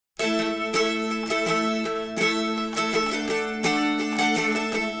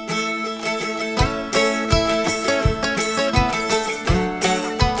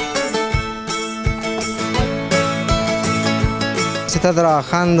está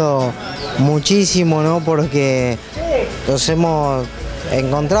trabajando muchísimo, ¿no? Porque los hemos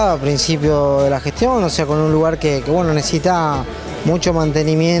encontrado al principio de la gestión, o sea, con un lugar que bueno, necesita mucho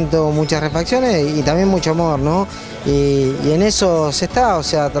mantenimiento, muchas refacciones y también mucho amor, ¿no? Y en eso se está, o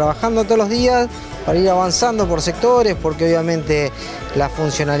sea, trabajando todos los días para ir avanzando por sectores, porque obviamente la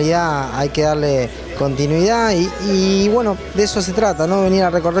funcionalidad hay que darle continuidad y bueno, de eso se trata, ¿no? Venir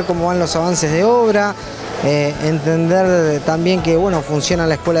a recorrer cómo van los avances de obra, entender también que bueno, funciona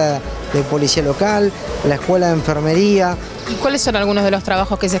la escuela de policía local, la escuela de enfermería. ¿Y cuáles son algunos de los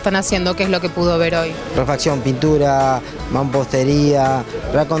trabajos que se están haciendo? ¿Qué es lo que pudo ver hoy? Refacción, pintura, mampostería,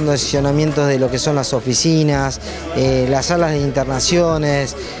 reacondicionamiento de lo que son las oficinas, las salas de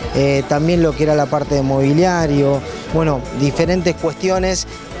internaciones, también lo que era la parte de mobiliario, bueno, diferentes cuestiones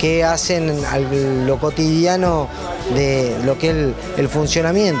que hacen lo cotidiano de lo que es el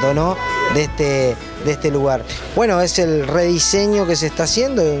funcionamiento, ¿no? de este lugar. Bueno, es el rediseño que se está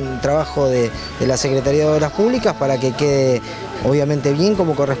haciendo, un trabajo de la Secretaría de Obras Públicas para que quede obviamente bien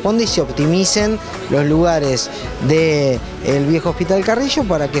como corresponde y se optimicen los lugares del viejo Hospital Carrillo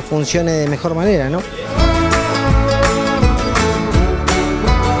para que funcione de mejor manera, ¿no?